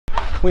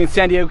We're in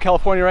San Diego,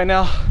 California right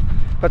now.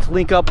 About to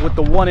link up with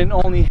the one and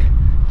only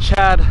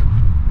Chad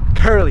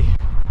Kerley.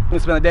 I'm gonna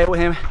spend the day with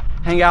him,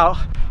 hang out,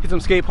 hit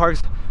some skate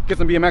parks, get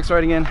some BMX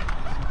riding in,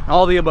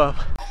 all the above.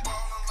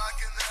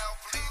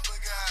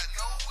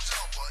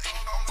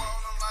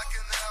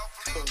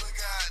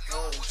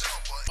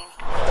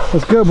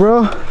 What's good,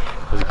 bro?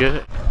 What's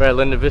good? We're at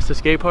Linda Vista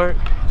Skate Park.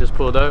 Just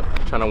pulled up,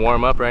 trying to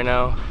warm up right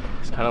now.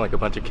 It's kind of like a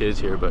bunch of kids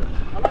here, but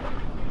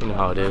you know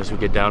how it is. We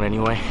get down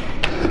anyway.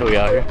 So we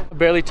out here. I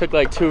barely took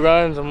like 2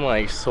 runs. I'm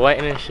like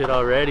sweating and shit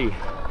already.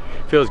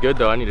 Feels good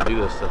though. I need to do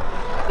this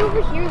stuff.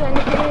 Over here then,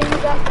 if you're gonna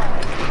use that.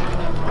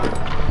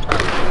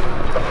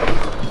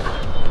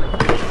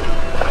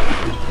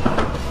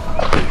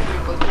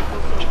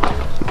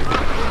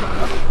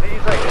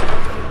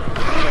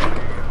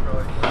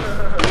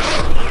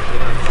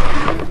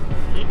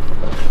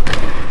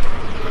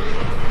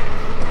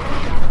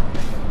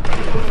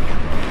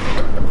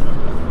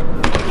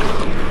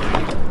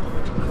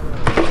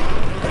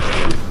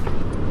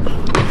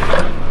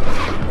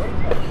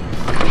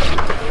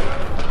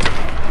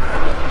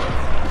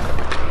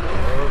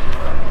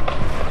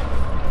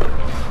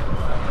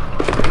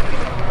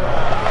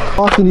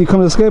 How often do you come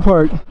to the skate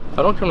park?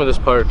 I don't come to this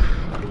park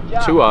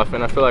too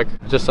often. I feel like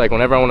just like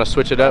whenever I want to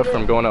switch it up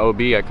from going to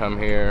OB, I come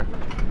here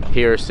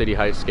City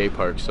Heights Skate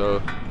Park. So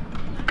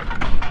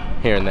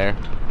here and there,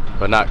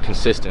 but not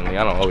consistently.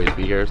 I don't always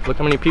be here. Look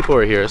how many people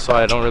are here. So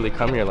I don't really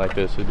come here like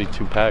this. It'd be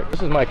too packed.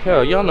 This is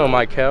Michael. Y'all know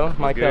Michael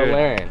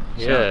Laren.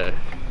 Yeah.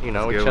 You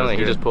know, we're chilling.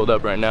 He just pulled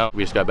up right now.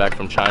 We just got back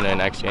from China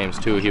and X Games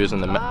too. He was on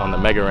the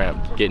mega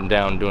ramp, getting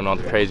down, doing all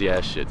the crazy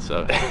ass shit.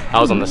 So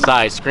I was on the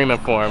side screaming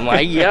for him,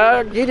 like,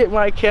 yeah, get it,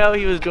 Michael.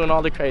 He was doing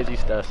all the crazy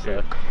stuff.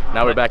 So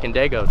now we're back in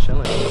Dago,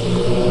 chilling.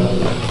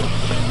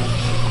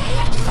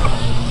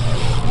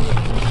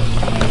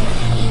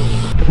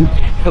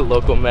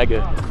 Local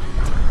mega.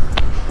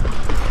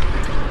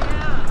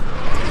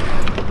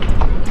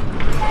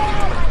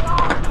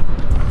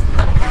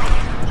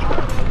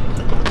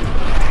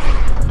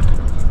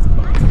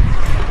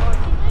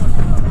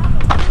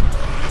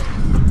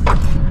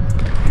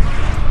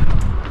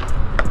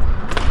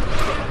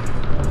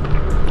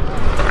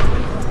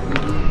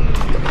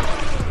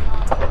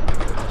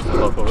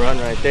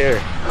 Right there.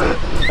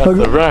 That's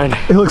the run.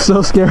 It looks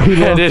so scary,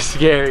 bro. It is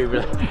scary,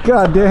 bro.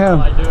 God damn.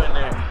 What am I doing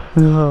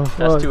there? Oh,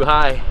 that's too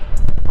high.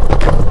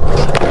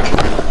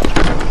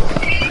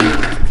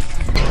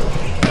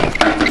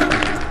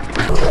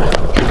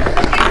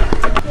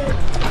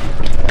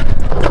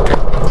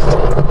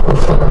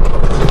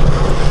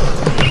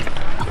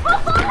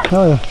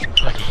 Hell yeah.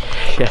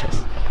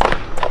 Yes.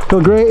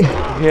 Feel great?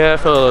 Yeah, I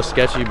feel a little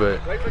sketchy, but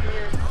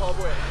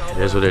it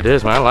is what it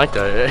is, man. I like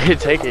that.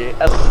 Take it.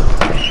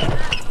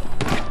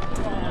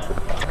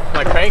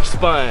 My crank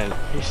spun.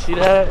 You see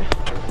that?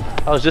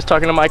 I was just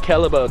talking to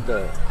Michael about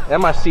that.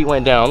 And my seat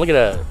went down. Look at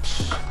that.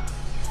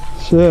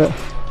 Shit.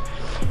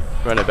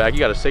 Run it back. You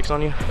got a 6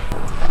 on you?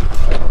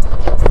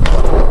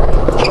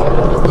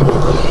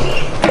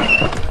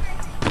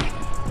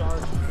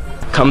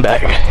 Come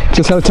back.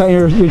 Just had to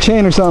tighten your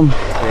chain or something.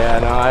 Yeah,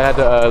 no, I had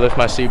to lift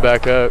my seat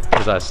back up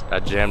because I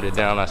jammed it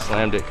down. I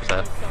slammed it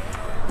because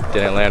I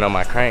didn't land on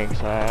my crank,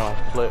 so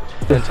I flipped.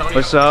 Antonio.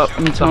 What's up,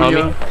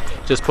 Antonio?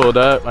 Just pulled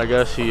up. I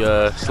guess he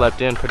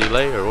slept in pretty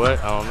late or what?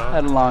 I don't know.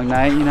 Had a long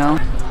night, you know.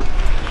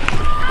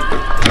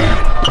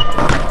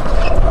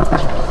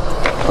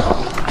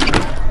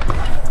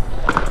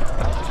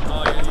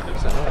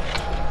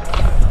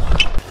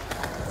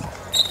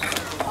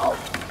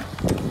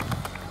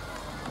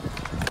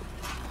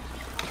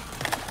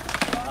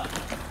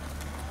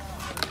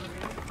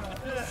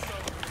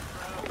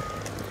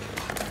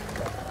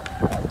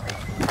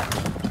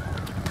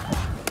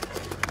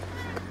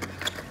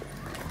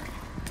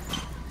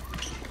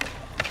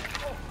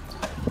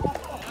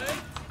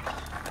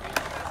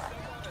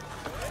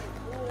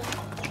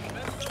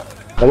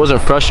 I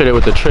wasn't frustrated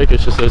with the trick,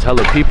 it's just there's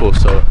hella people,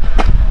 so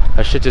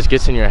that shit just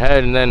gets in your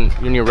head. And then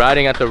when you're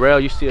riding at the rail,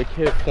 you see a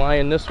kid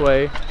flying this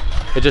way,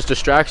 it just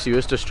distracts you.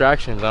 It's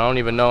distractions. I don't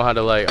even know how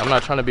to, like, I'm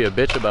not trying to be a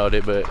bitch about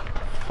it, but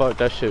fuck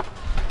that shit.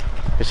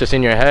 It's just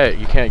in your head.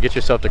 You can't get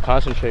yourself to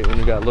concentrate when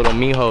you got little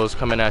mijos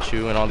coming at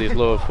you and all these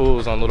little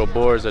fools on little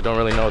boards that don't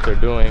really know what they're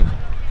doing.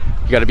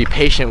 You gotta be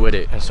patient with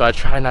it. And so I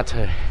try not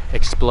to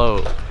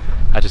explode.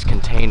 I just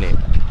contain it.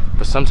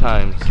 But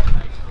sometimes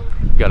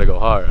you gotta go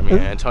hard. I mean,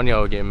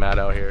 Antonio getting mad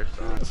out here.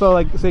 So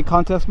like, say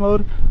contest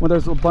mode, when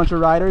there's a bunch of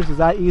riders, is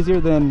that easier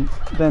than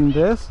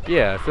this?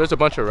 Yeah, if there's a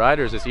bunch of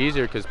riders, it's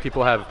easier because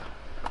people have,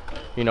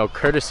 you know,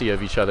 courtesy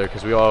of each other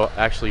because we all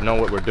actually know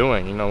what we're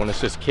doing. You know, when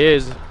it's just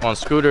kids on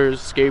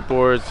scooters,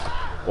 skateboards,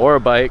 or a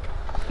bike,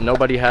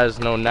 nobody has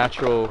no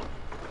natural,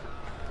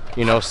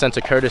 you know, sense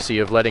of courtesy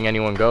of letting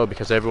anyone go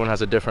because everyone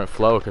has a different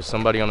flow. Because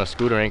somebody on a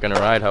scooter ain't gonna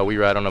ride how we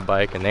ride on a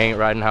bike, and they ain't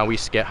riding how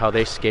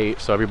they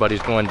skate. So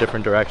everybody's going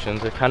different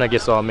directions. It kind of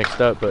gets all mixed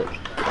up, but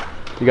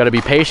you gotta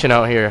be patient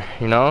out here,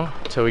 you know,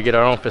 until we get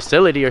our own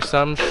facility or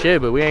some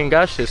shit. But we ain't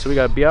got shit, so we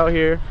gotta be out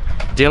here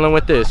dealing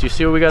with this. You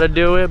see what we gotta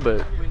deal with,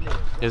 but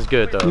it's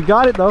good though. You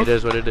got it though. It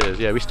is what it is.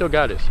 Yeah, we still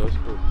got it, so it's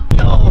cool.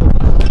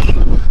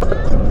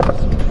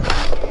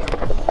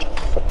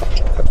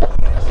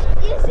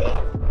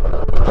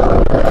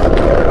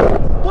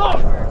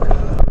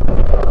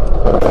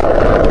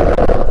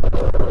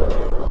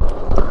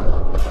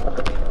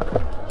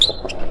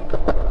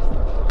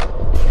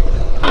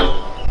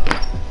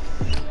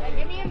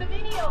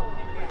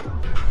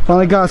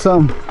 Finally got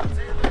something.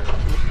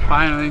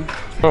 Finally.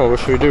 Oh, what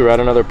should we do? Ride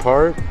another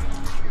part?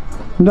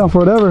 I'm down for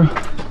whatever.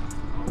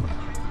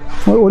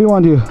 What do you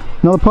want to do?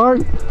 Another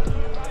part?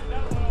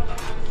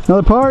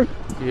 Another part?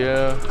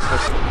 Yeah.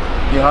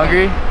 You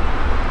hungry?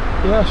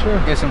 Yeah, sure.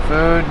 Get some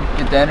food,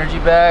 get the energy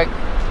back.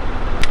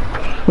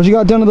 What you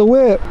got done to the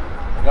whip?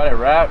 Got it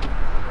wrapped.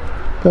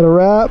 Got a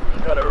wrap?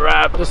 Got it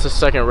wrapped. This is the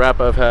second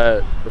wrap I've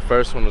had. The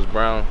first one was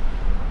brown.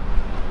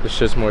 This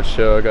shit's more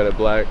chill. I got it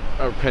black.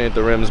 I painted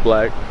the rims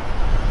black.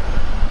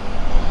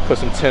 Put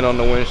some tint on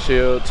the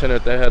windshield,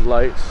 tinted the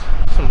headlights.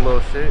 Some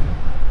little shit.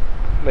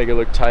 Make it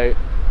look tight.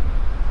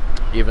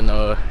 Even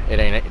though it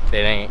ain't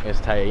as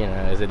tight, you know,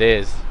 as it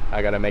is.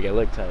 I gotta make it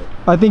look tight.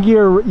 I think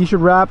you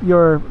should wrap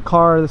your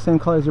car the same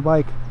color as your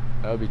bike.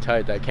 That would be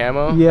tight. That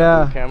camo?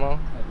 Yeah. That camo?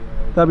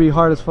 That'd be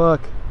hard as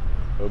fuck.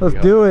 Let's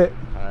do it.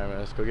 Alright, man.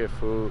 Let's go get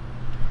food.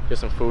 Get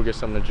some food, get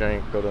something to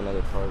drink, go to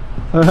another park.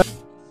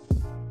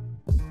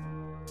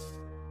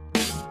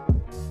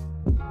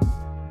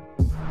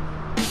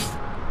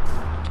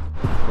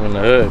 We're in the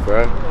hood,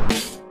 bro.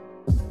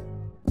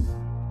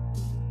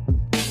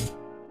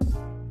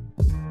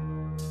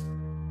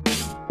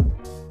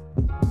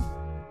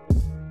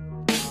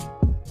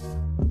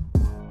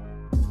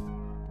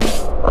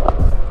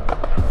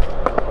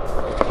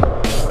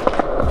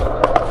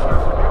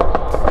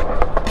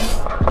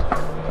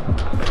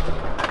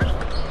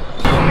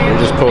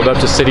 Pulled up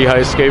to City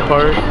Heights Skate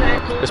Park.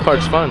 This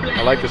park's fun.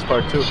 I like this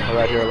park too. I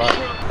ride here a lot.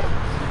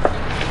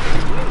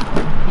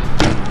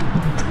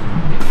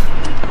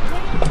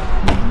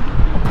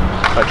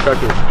 Our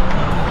truckers.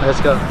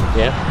 Let's go.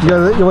 Yeah.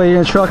 You're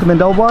gonna truck and then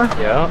double bar?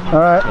 Yeah. All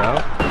right.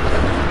 Yeah.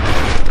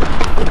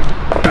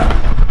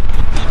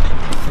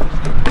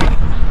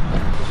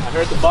 I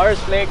heard the bars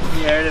flick.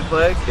 You heard it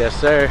flick? Yes,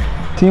 sir.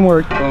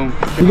 Teamwork. Boom.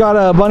 You got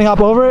a bunny hop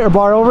over it or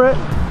bar over it?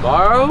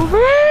 Bar over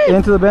it?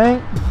 Into the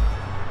bank?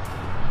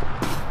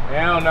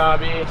 Hell no,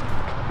 B.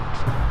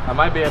 I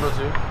might be able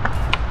to.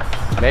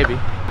 Maybe.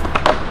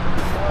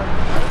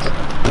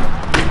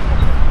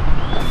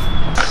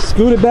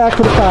 Scoot it back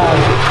to the 5.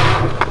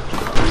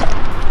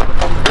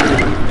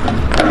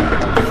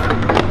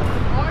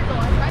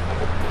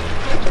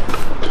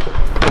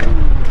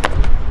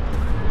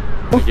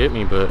 Don't get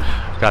me, but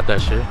got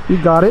that shit. You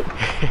got it.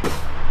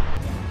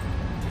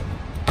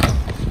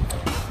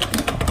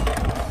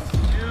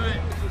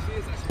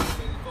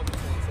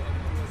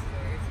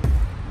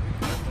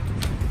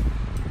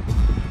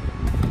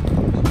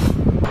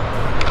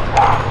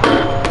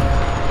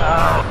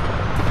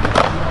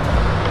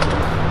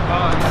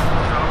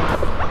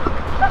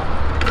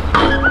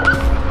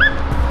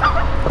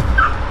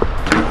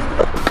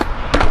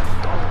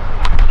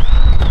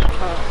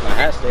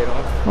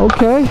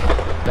 Okay.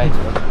 Thank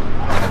you.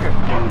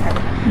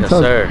 Yes,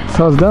 sir.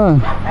 So it's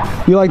done.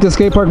 You like this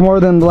skate park more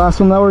than the last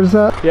one that we're just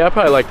at? Yeah, I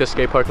probably like this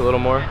skate park a little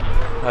more.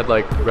 I'd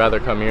like rather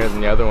come here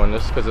than the other one,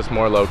 just because it's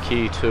more low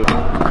key too.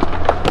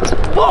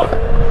 Whoa!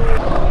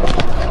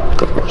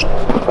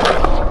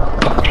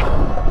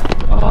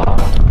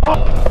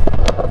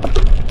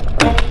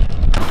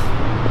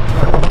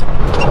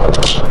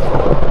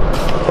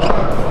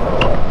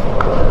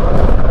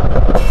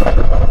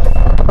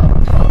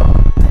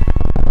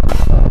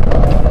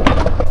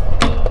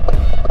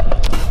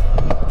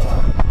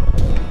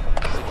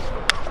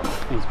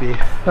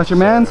 That's your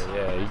man's?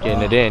 Yeah, you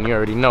getting it in. You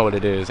already know what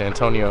it is,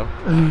 Antonio.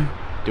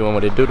 Doing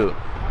what it do.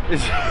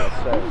 Yes,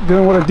 sir.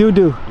 Doing what it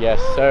do. Yes,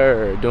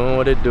 sir. Doing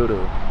what it do.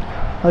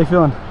 How you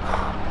feeling?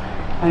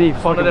 I need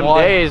One of them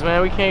days,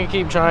 man. We can't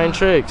keep trying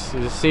tricks.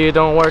 You see, it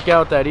don't work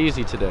out that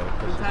easy today.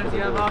 Sometimes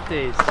you have off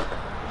days.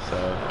 So,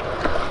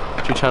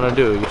 what you trying to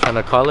do? You trying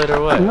to call it or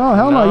what? No,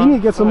 hell no. You need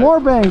to get some more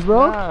bangs,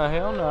 bro. Nah,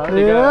 hell no.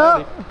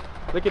 Yeah.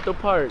 Look at the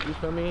part. You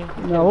feel me?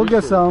 No, we'll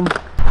get some.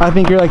 I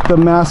think you're like the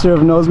master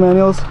of nose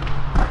manuals.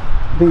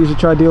 I think you should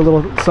try to do a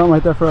little something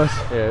right there for us.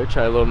 Yeah, we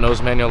try a little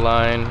nose manual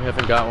line. We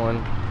haven't got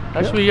one.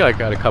 Actually, we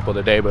got a couple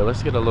today, but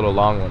let's get a little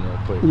long one real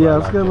quick. Yeah,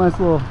 let's get a nice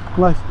little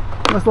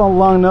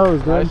long nose,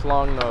 dude. Nice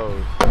long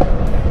nose.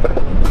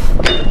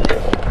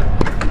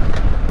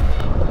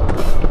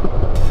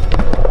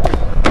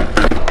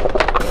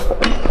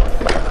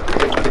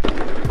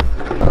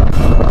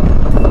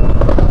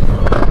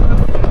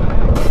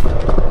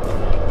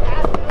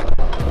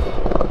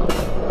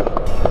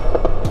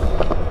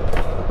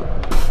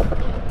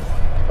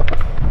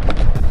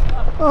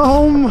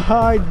 Oh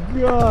my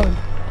god.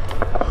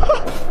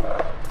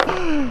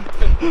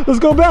 Let's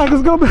go back,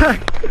 let's go back.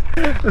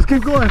 Let's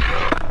keep going.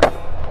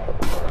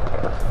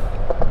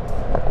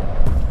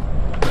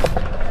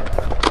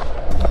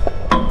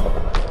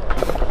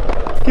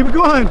 Keep it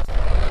going.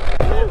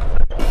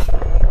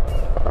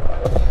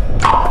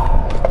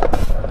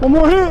 One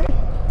more hit.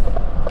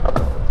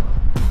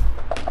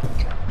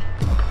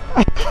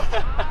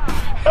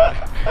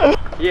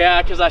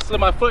 Yeah, because I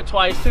slipped my foot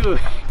twice too.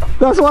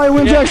 That's why he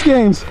wins X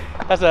Games.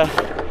 That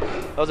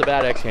was a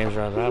bad X Games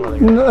run. I don't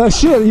think.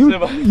 Shit,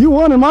 you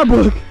won in my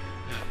book.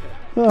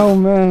 Oh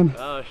man.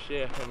 Oh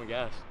shit, oh my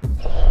gosh.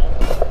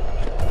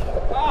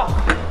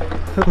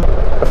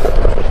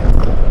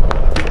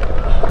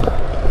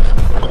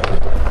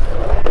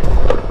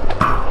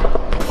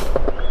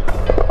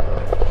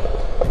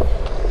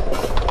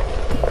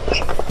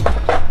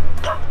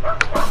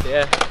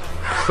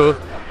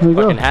 you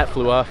Fucking go. hat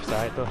flew off. It's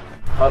alright though.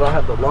 I don't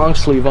have the long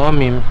sleeve on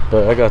me,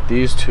 but I got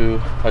these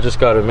two. I just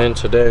got them in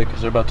today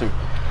because I'm about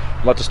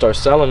to start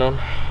selling them.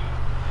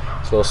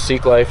 It's little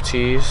Seek Life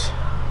tees.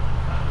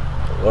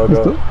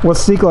 Logo. What's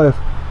Seek Life?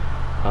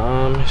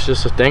 It's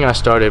just a thing I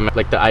started.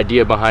 Like the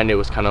idea behind it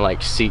was kind of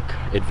like seek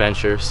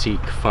adventure,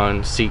 seek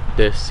fun, seek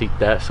this, seek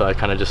that. So I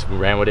kind of just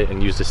ran with it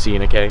and used the C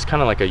and a K. It's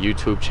kind of like a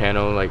YouTube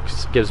channel. Like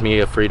gives me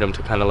a freedom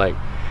to kind of like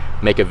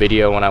make a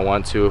video when I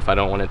want to. If I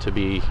don't want it to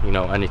be, you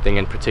know, anything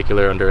in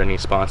particular under any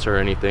sponsor or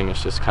anything,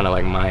 it's just kind of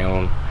like my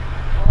own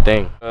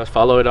thing.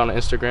 Follow it on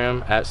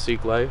Instagram at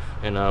Seek Life,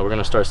 and we're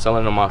gonna start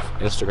selling them off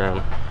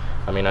Instagram.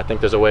 I mean, I think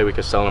there's a way we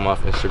could sell them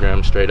off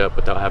Instagram straight up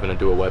without having to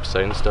do a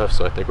website and stuff.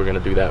 So I think we're gonna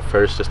do that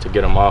first, just to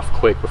get them off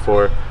quick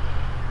before,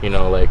 you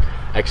know, like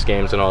X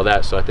Games and all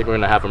that. So I think we're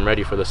gonna have them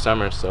ready for the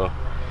summer. So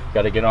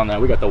got to get on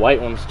that. We got the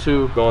white ones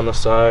too, go on the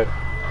side.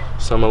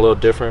 Some a little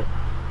different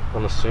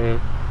on the seam.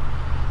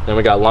 Then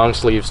we got long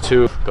sleeves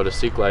too. Go to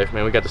Seek Life,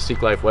 man. We got the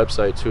Seek Life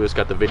website too. It's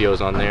got the videos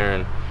on there,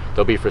 and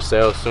they'll be for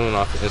sale soon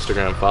off of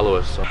Instagram. Follow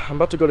us. So I'm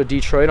about to go to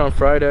Detroit on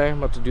Friday. I'm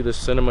about to do this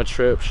cinema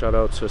trip. Shout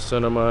out to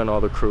Cinema and all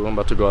the crew. I'm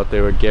about to go out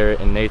there with Garrett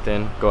and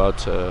Nathan. Go out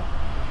to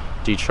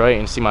Detroit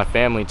and see my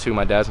family too.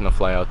 My dad's gonna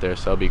fly out there,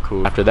 so that'll be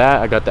cool. After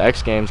that, I got the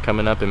X Games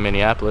coming up in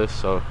Minneapolis,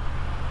 so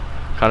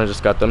kind of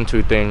just got them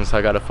two things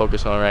I gotta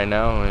focus on right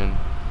now, and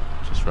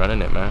just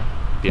running it, man.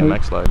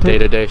 BMX life,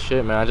 day-to-day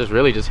shit, man. I just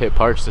really just hit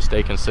parks to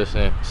stay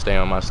consistent, stay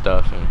on my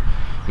stuff, and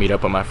meet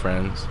up with my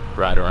friends,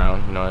 ride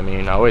around, you know what I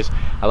mean? I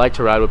like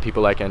to ride with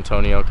people like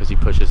Antonio because he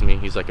pushes me.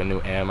 He's like a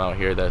new am out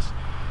here that's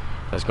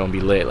gonna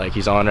be lit. Like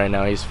he's on right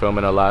now, he's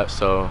filming a lot,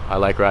 so I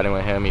like riding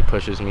with him. He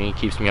pushes me,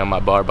 keeps me on my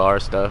bar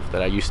stuff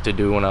that I used to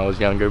do when I was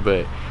younger,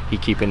 but he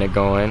keeping it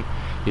going.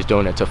 He's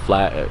doing it to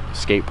flat at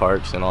skate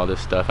parks and all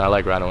this stuff. I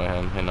like riding with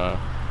him, and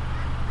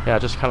yeah,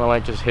 just kind of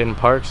like just hitting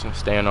parks and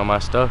staying on my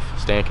stuff,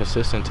 staying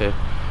consistent to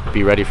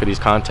be ready for these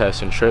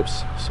contests and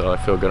trips, so I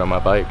feel good on my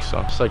bike.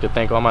 So just like to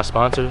thank all my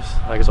sponsors,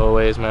 like as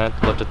always, man.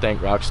 Love to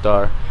thank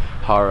Rockstar,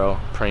 Haro,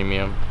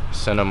 Premium,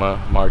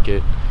 Cinema,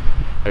 Market,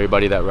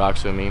 everybody that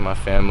rocks with me, my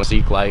family,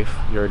 Seek Life,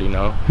 you already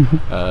know.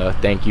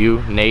 Thank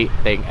you, Nate,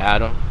 thank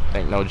Adam,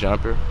 thank No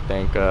Jumper,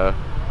 thank the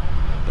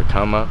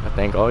Come Up, I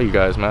thank all you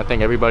guys, man. I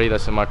thank everybody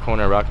that's in my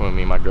corner rocking with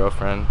me, my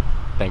girlfriend,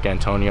 thank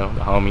Antonio, the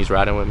homies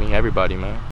riding with me, everybody, man.